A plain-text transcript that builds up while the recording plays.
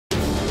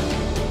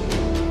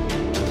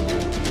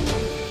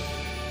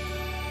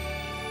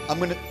I'm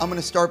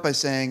gonna start by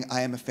saying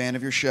I am a fan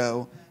of your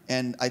show,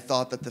 and I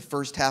thought that the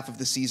first half of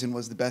the season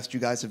was the best you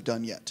guys have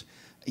done yet.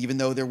 Even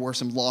though there were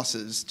some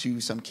losses to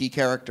some key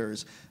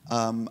characters,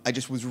 I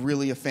just was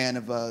really a fan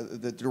of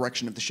the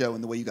direction of the show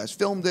and the way you guys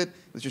filmed it.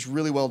 It was just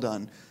really well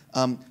done.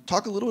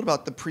 Talk a little bit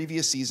about the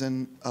previous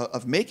season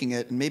of making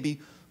it, and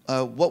maybe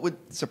what would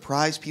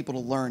surprise people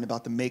to learn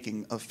about the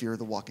making of Fear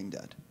the Walking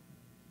Dead?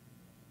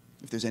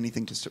 If there's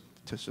anything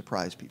to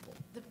surprise people.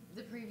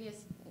 The previous...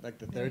 Like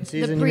the third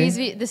season?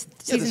 This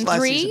season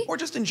 3? Season, or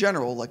just in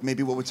general, like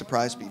maybe what would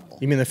surprise people.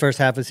 You mean the first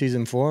half of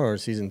season 4 or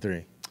season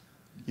 3?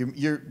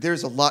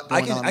 There's a lot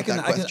going on with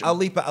that question. I'll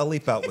leap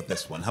out with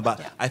this one. How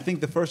about, I think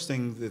the first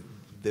thing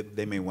that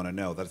they may want to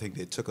know, that I think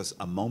it took us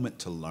a moment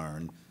to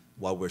learn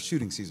while we're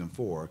shooting season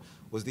 4,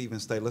 was even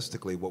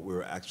stylistically what we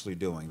were actually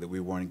doing, that we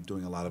weren't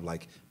doing a lot of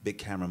like big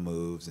camera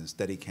moves and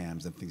steady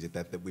cams and things like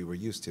that we were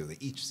used to.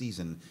 That each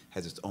season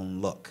has its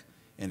own look.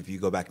 And if you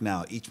go back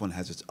now, each one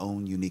has its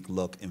own unique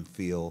look and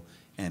feel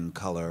and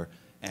color.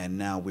 And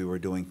now we were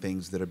doing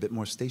things that are a bit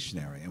more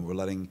stationary, and we're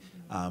letting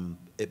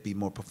it be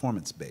more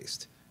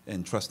performance-based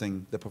and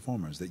trusting the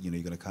performers that, you're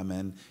going to come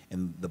in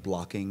and the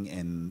blocking,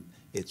 and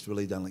it's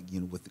really done like,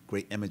 with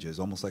great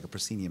images, almost like a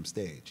proscenium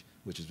stage,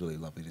 which is really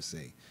lovely to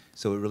see.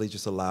 So it really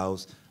just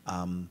allows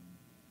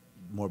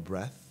more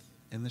breath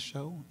in the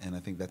show, and I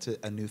think that's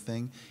a new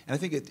thing. And I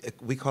think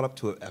we caught up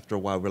to it after a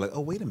while. We're like,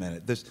 oh, wait a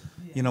minute. There's,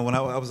 when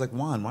I was like,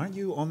 Juan, why aren't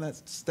you on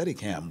that steady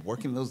cam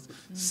working those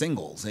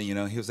singles? And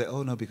he was like,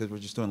 oh no, because we're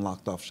just doing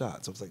locked off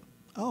shots. I was like,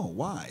 oh,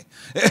 why?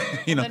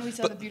 Then we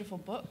saw the beautiful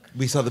book.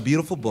 We saw the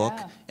beautiful book,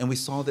 and we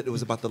saw that it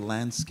was about the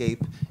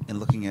landscape and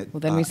looking at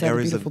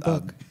areas of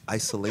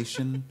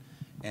isolation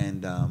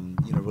and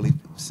really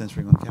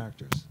centering on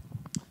characters.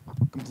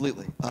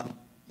 Completely.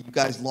 You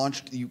guys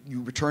launched. You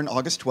returned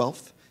August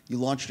 12th. You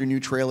launched your new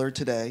trailer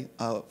today.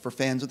 For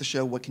fans of the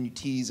show, what can you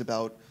tease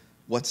about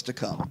what's to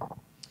come?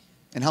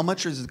 And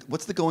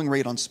what's the going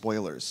rate on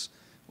spoilers?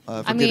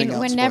 I mean,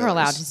 we're never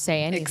allowed to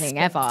say anything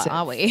ever,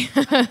 are we?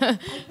 I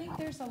think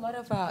there's a lot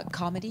of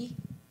comedy.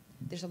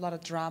 There's a lot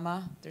of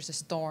drama. There's a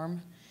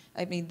storm.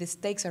 I mean, the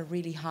stakes are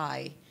really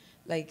high.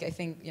 Like, I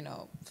think,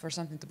 for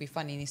something to be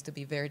funny, it needs to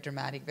be very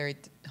dramatic, very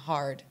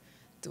hard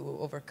to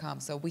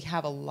overcome. So we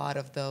have a lot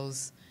of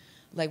those.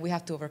 Like, we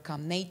have to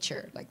overcome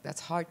nature. Like,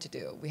 that's hard to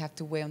do. We have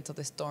to wait until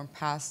the storm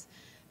passes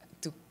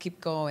to keep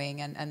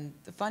going. And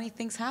the funny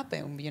things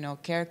happen.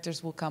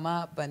 Characters will come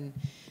up, and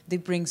they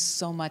bring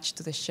so much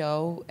to the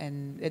show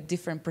and a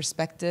different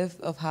perspective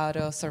of how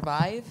to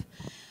survive.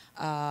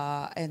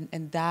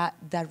 And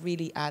that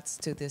really adds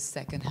to this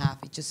second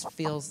half. It just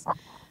feels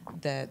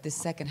the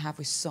second half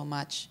with so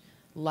much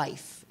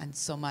life and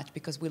so much,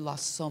 because we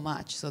lost so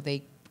much. So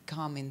they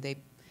come and they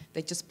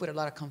just put a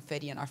lot of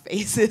confetti on our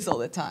faces all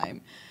the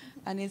time.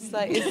 And it's just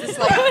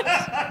like,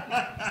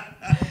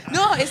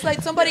 no, it's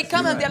like somebody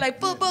come and they're like,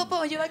 boom, boom,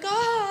 boom, and you're like,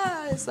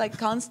 ah, it's like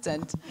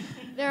constant.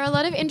 There are a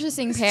lot of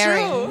interesting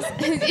pairings.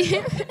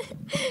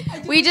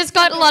 We just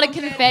got a lot of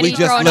confetti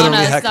thrown on us. We just literally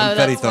had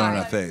confetti thrown on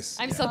our face.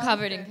 I'm still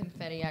covered in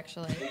confetti,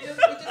 actually. We just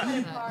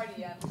had a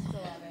party and I'm still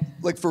on it.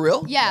 Like, for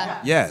real?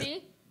 Yeah. Yeah.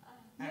 See?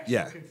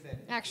 Yeah.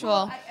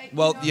 Actual.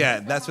 Well,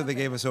 yeah, that's what they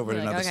gave us over at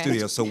another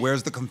studio. So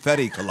where's the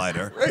confetti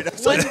collider?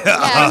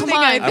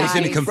 I was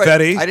any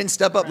confetti. I didn't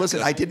step up.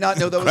 Listen, I did not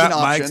know that was an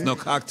option. Mics, no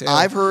cocktail.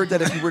 I've heard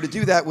that if you were to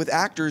do that with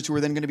actors who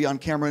are then going to be on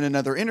camera in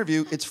another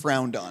interview, it's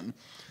frowned on.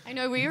 I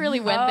know, we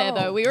really went there,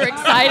 though. We were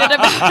excited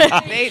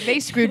about it. They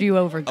screwed you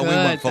over good. We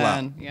went full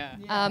then. out.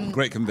 Yeah.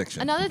 Great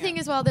conviction. Another thing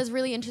as well, there's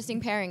really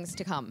interesting pairings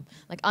to come,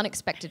 like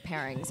unexpected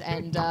pairings,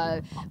 and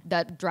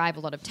that drive a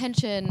lot of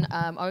tension.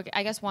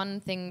 I guess one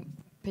thing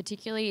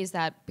particularly is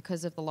that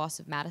because of the loss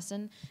of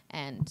Madison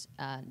and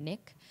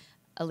Nick,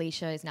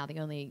 Alicia is now the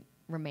only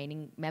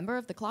remaining member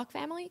of the Clark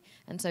family,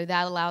 and so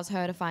that allows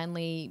her to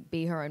finally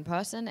be her own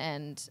person.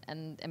 And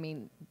I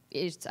mean,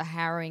 it's a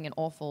harrowing and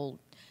awful,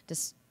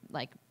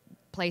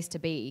 place to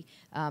be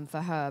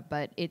for her,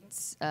 but it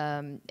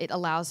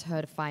allows her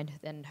to find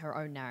then her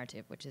own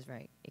narrative, which is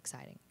very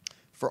exciting.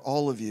 For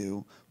all of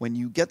you, when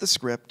you get the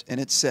script and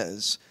it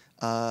says,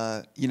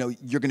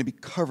 you're going to be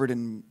covered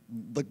in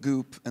the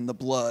goop and the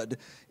blood,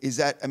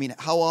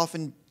 how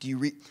often do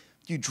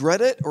you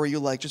dread it, or are you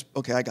like, just,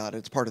 okay, I got it,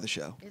 it's part of the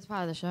show? It's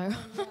part of the show.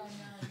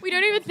 We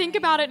don't even think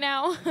about it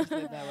now.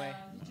 That way.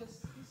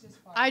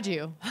 I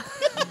do.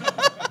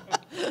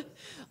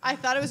 I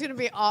thought it was going to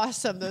be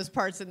awesome, those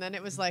parts, and then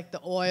it was like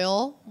the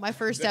oil, my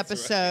first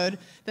episode. Right.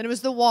 Then it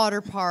was the water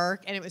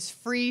park, and it was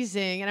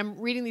freezing. And I'm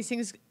reading these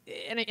things,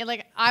 and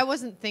I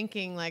wasn't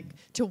thinking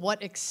to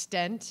what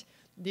extent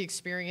the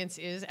experience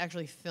is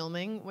actually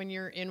filming when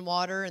you're in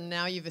water, and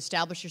now you've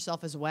established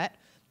yourself as wet,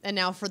 and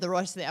now for the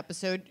rest of the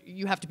episode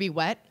you have to be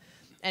wet,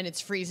 and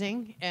it's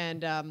freezing,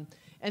 and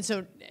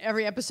so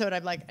every episode I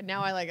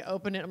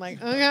open it, I'm like,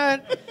 oh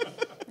god.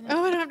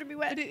 Oh, I don't have to be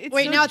wet.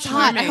 Wait, so now it's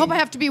hot. I hope I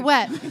have to be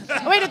wet.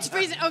 Wait, it's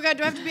freezing. Oh, God,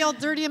 do I have to be all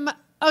dirty?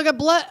 oh, got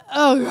blood.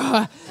 Oh,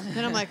 God.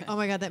 Then I'm like, oh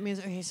my God, that means,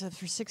 okay, so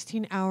for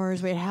 16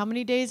 hours, wait, how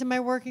many days am I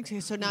working?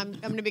 So now I'm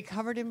going to be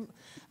covered in,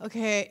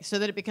 okay, so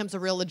that it becomes a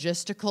real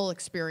logistical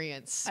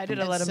experience. I did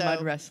a lot of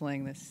mud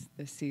wrestling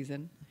this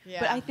season. Yeah.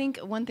 But I think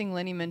one thing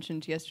Lenny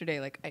mentioned yesterday,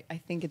 like, I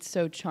think it's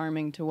so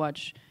charming to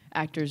watch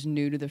actors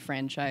new to the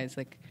franchise.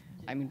 Like,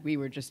 I mean, we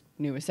were just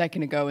new a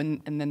second ago,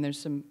 and then there's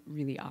some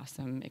really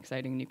awesome,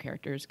 exciting new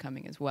characters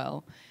coming as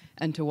well.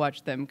 And to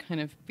watch them kind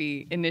of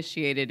be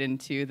initiated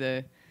into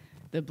the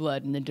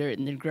blood and the dirt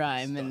and the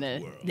grime and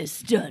the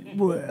stunt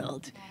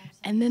world.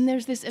 And then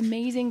there's this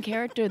amazing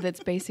character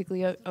that's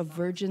basically a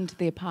virgin to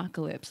the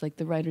apocalypse. Like,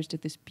 the writers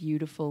did this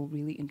beautiful,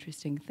 really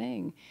interesting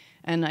thing.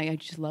 And I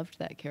just loved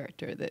that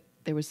character, that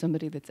there was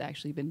somebody that's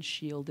actually been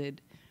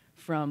shielded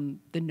from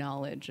the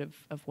knowledge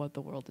of what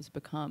the world has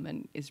become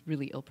and is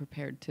really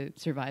ill-prepared to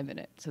survive in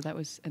it. So that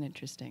was an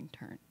interesting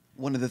turn.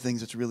 One of the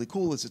things that's really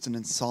cool is it's an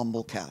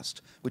ensemble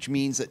cast, which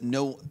means that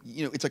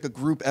it's like a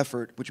group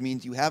effort, which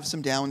means you have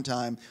some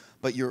downtime,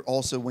 but you're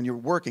also, when you're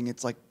working,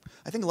 it's like,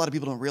 I think a lot of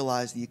people don't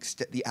realize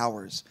the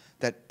hours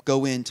that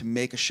go in to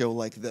make a show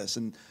like this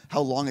and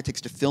how long it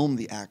takes to film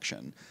the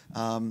action.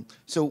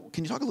 So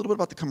can you talk a little bit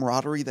about the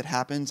camaraderie that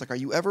happens? Like, are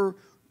you ever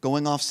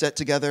going off set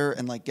together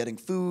and like getting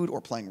food or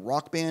playing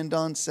rock band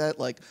on set?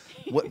 Like,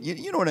 what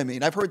you know what I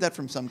mean? I've heard that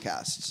from some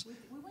casts.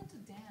 We went to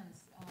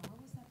dance. What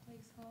was that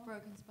place called?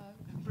 Broken Spoke.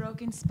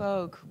 Broken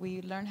Spoke.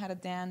 We learned how to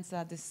dance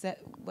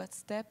what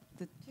step?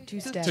 The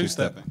two-step.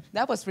 Two-stepping.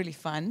 That was really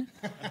fun.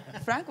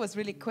 Frank was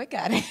really quick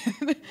at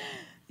it.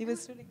 It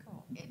was really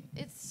cool.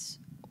 It's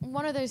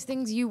one of those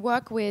things, you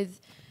work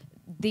with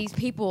these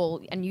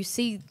people and you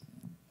see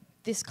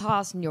this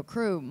cast and your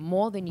crew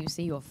more than you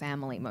see your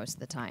family most of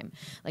the time.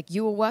 Like,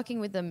 you were working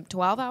with them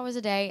 12 hours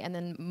a day, and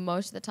then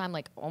most of the time,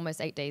 like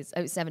almost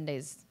 7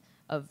 days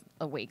of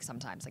a week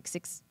sometimes, like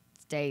 6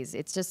 days.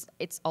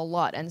 It's a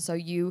lot. And so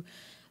you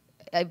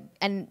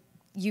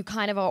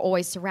kind of are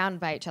always surrounded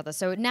by each other.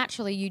 So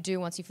naturally you do,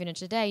 once you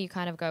finish a day, you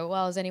kind of go,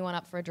 well, is anyone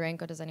up for a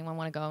drink, or does anyone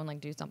want to go and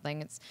like do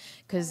something? It's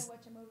because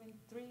Watch a movie in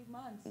 3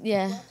 months.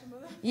 yeah. Watch a movie.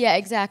 Yeah,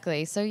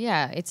 exactly. So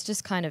yeah, it's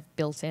just kind of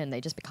built in.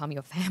 They just become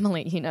your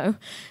family, you know?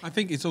 I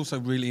think it's also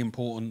really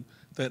important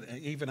that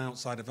even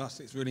outside of us,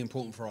 it's really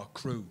important for our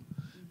crew,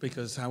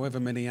 because however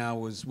many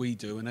hours we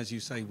do, and as you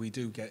say, we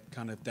do get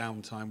kind of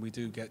downtime, we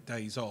do get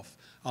days off,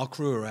 our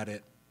crew are at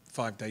it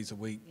 5 days a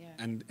week,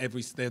 and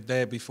they're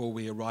there before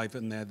we arrive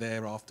and they're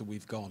there after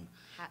we've gone.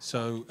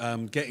 So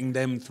getting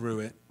them through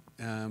it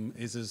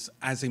is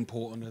as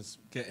important as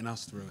getting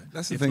us through it.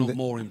 That's the if thing not that-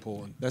 more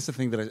important. That's the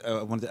thing that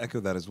I wanted to echo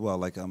that as well.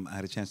 Like, I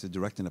had a chance to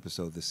direct an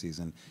episode this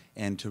season,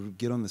 and to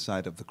get on the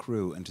side of the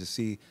crew and to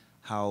see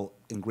how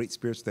in great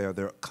spirits they are.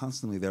 They're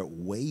constantly there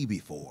way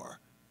before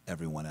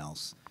everyone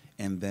else,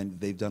 and then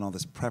they've done all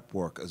this prep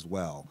work as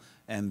well.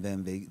 And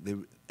then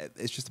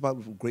it's just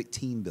about great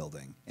team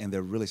building, and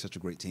they're really such a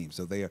great team.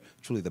 So they are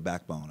truly the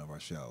backbone of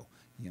our show.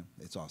 Yeah,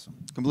 it's awesome.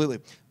 Completely.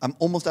 I'm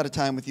almost out of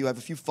time with you. I have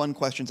a few fun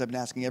questions I've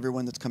been asking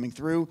everyone that's coming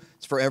through.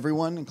 It's for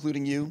everyone,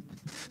 including you.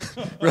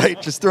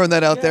 Right? Just throwing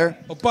that out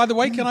there. Oh, by the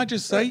way, can I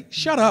just say,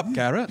 shut up,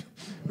 Garrett.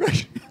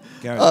 Right.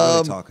 Garrett's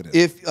really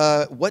talkative.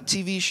 What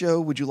TV show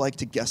would you like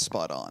to guest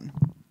spot on?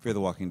 Fear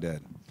the Walking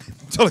Dead.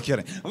 Totally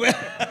kidding.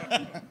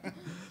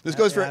 This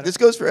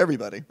goes for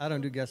everybody. I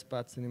don't do guest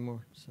spots anymore.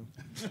 So.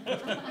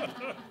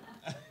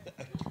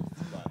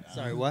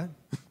 Sorry, what?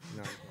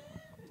 No.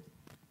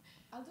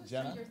 I'll do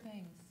Jenna? Stranger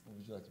Things. What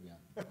would you like to be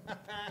on?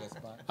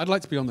 I'd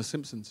like to be on The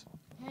Simpsons.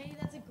 Hey,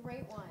 that's a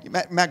great one.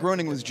 Matt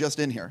Groening was just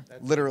in here,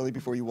 literally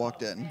before you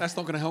walked in. That's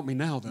not going to help me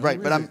now, though.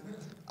 Right, but is it?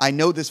 I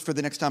know this for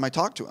the next time I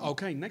talk to him.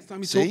 Okay, next time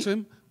you See? talk to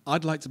him,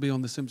 I'd like to be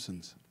on The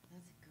Simpsons.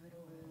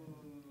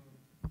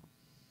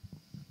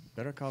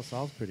 Better Call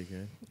Saul's pretty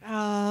good.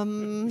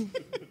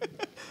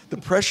 The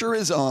pressure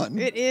is on.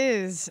 It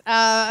is.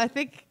 I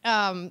think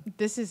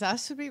This Is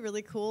Us would be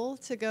really cool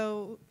to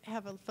go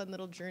have a fun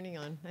little journey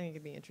on. I think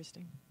it'd be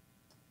interesting.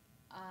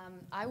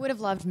 I would have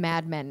loved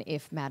Mad Men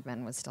if Mad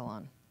Men was still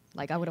on.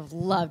 Like, I would have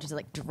loved to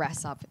like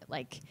dress up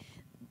like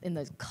in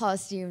those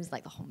costumes,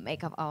 like the whole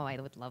makeup. Oh, I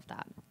would love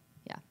that.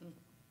 Yeah.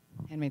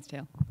 Handmaid's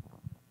Tale.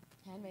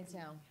 Handmaid's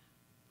Tale.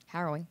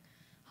 Harrowing.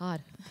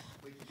 Hard.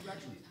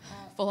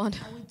 Full on.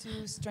 I would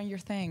do Stranger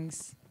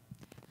Things.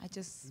 I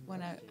just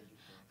want to.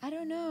 I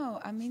don't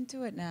know. I'm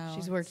into it now.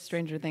 She's worked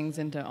Stranger Things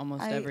into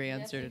almost every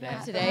answer today.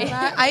 Today.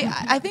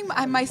 I think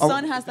my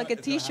son has like a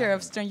T-shirt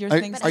of Stranger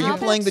Things. Are you how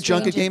playing about the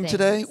junket Stranger game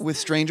today Things? with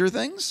Stranger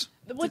Things?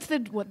 What's the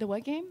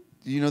what game?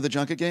 Do you know the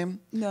junket game?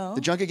 No.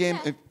 The junket game,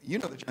 you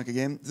know the junket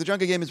game. The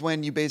junket game is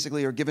when you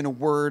basically are given a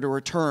word or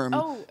a term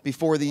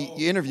before the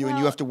interview, and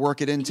you have to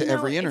work it into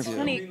every interview. It's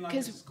funny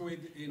because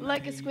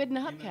like a squid in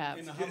a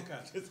hubcap.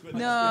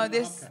 No,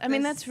 this. I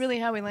mean, that's really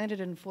how we landed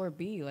in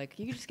 4B. Like,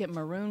 you could just get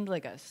marooned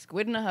like a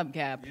squid in a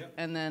hubcap,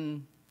 and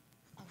then,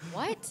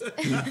 What?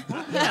 you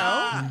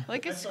know,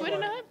 like a squid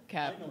in a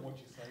hubcap.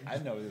 I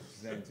know what you're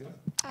saying, too.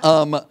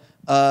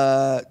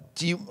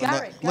 Do you?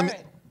 Garrett, let me-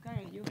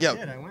 Garrett, you. Yeah.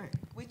 I went.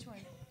 Which one?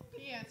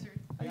 He answered.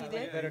 Oh, you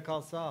did? Better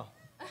Call Saul.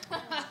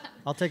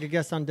 I'll take a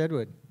guess on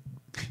Deadwood.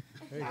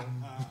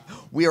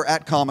 We are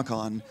at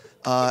Comic-Con,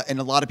 and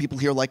a lot of people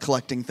here like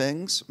collecting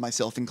things,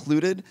 myself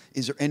included.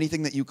 Is there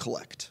anything that you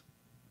collect?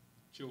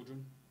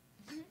 Children.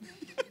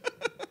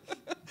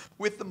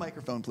 With the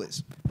microphone,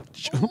 please.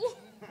 Children.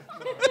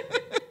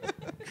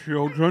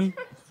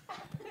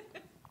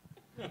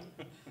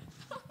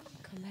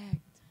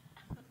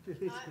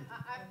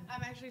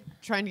 I'm actually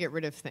trying to get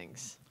rid of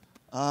things.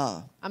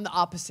 Ah. I'm the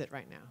opposite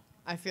right now.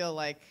 I feel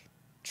like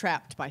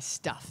trapped by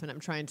stuff, and I'm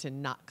trying to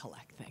not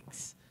collect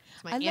things.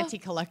 It's my I love-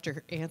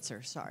 anti-collector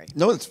answer. Sorry.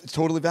 No, it's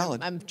totally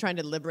valid. I'm trying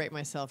to liberate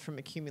myself from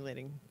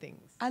accumulating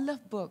things. I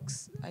love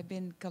books. I've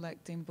been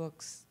collecting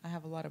books. I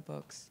have a lot of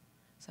books.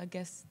 So I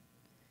guess,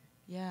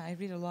 yeah, I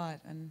read a lot.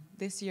 And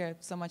this year,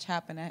 so much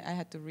happened. I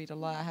had to read a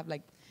lot.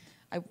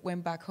 I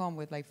went back home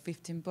with like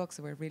 15 books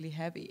that were really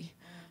heavy.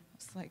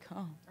 It's like,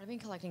 oh. I've been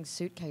collecting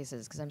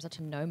suitcases because I'm such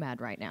a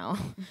nomad right now.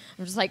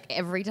 I'm just like,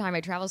 every time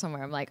I travel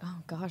somewhere, I'm like, oh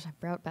gosh, I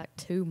brought back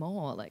 2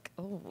 more. Like,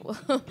 oh.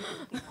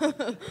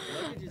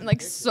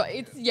 Like, so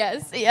it's,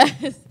 yes.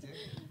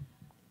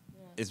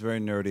 It's very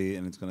nerdy,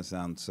 and it's going to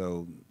sound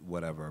so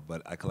whatever,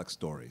 but I collect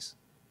stories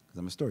because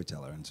I'm a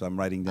storyteller, and so I'm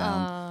writing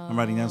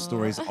down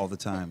stories all the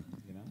time.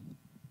 You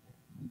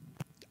know,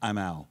 I'm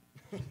Al.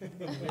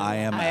 I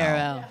am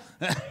Al.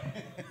 IRL.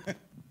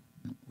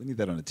 We need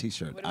that on a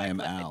T-shirt. I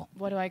am Al.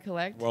 What do I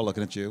collect? We're all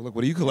looking at you. Look,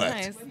 what do you collect?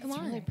 Nice. It's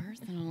really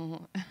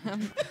personal.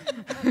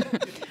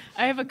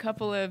 I have a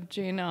couple of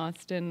Jane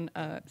Austen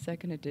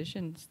second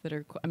editions that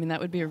are. I mean,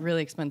 that would be a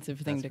really expensive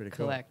thing That's to pretty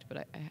cool. collect,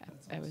 but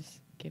I was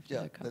gifted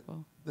a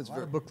couple. That's A lot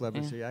very, of book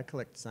lovers. Yeah. So yeah, I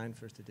collect signed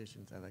first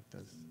editions. I like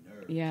those.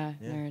 Yeah,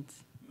 Yeah. nerds.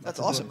 that's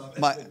awesome.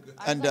 My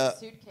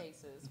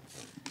suitcases.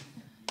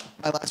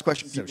 my last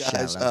question for So you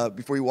guys shallow.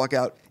 before you walk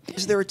out: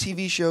 is there a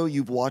TV show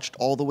you've watched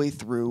all the way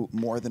through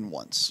more than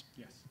once?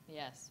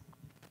 Yes.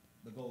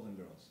 The Golden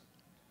Girls.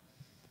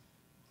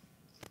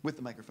 With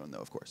the microphone, though,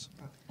 of course.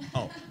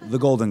 Oh, The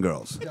Golden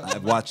Girls.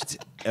 I've watched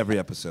every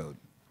episode,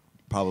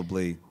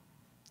 probably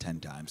 10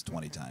 times,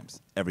 20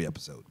 times, every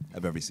episode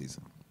of every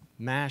season.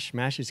 MASH.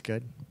 MASH is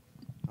good.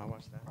 I'll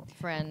watch that.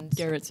 Friends.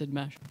 Garrett said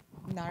mash.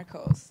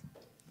 Narcos.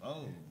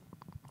 Oh.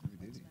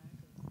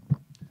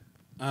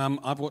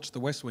 I've watched The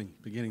West Wing,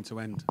 beginning to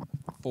end,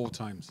 4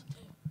 times.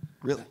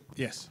 Really?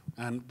 Yes,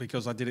 and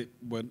because I did it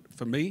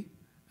for me,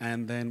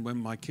 and then when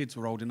my kids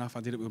were old enough, I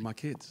did it with my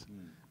kids.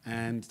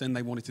 And then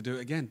they wanted to do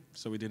it again,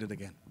 so we did it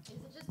again. Is it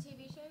just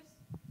TV shows?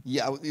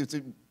 Yeah,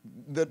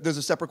 there's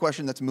a separate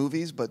question that's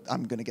movies, but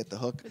I'm gonna get the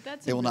hook. But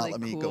that's they will really not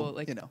let me cool, go.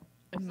 like, You know,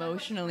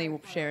 emotionally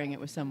sharing it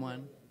with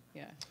someone.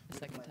 Yeah, the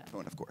second time.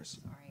 phone, of course.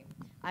 Sorry.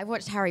 I've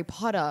watched Harry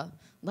Potter,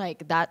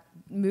 like that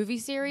movie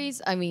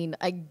series. I mean,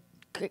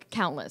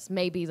 countless.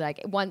 Maybe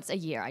like once a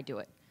year I do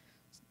it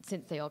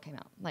since they all came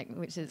out. Like,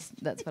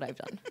 that's what I've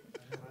done.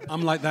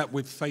 I'm like that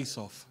with Face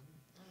Off.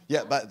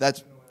 Yeah, but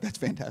that's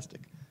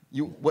fantastic.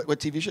 You what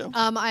TV show?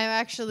 I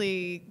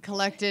actually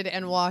collected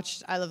and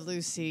watched I Love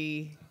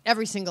Lucy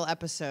every single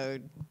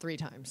episode 3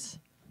 times.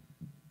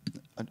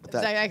 It's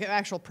an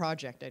actual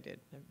project I did.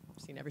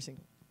 I've seen every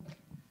single.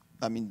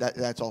 I mean,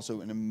 that's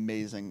also an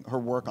amazing. Her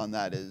work on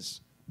that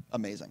is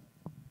amazing.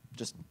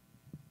 Just,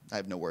 I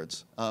have no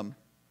words.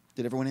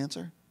 Did everyone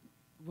answer?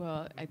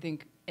 Well, I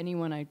think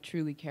anyone I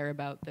truly care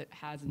about that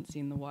hasn't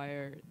seen The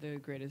Wire, the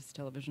greatest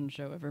television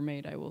show ever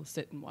made, I will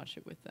sit and watch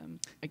it with them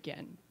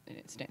again, and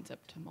it stands up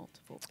to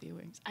multiple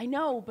viewings. I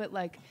know, but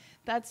like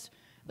that's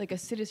like a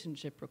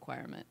citizenship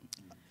requirement.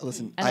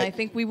 Listen, And I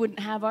think we wouldn't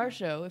have our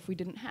show if we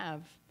didn't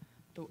have.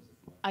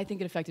 I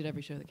think it affected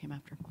every show that came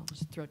after. I'll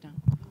just throw it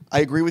down. I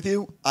agree with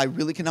you. I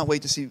really cannot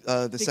wait to see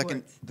the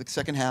Big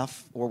second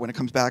half, or when it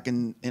comes back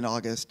in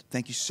August.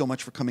 Thank you so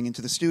much for coming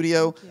into the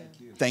studio.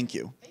 Thank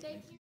you. Thank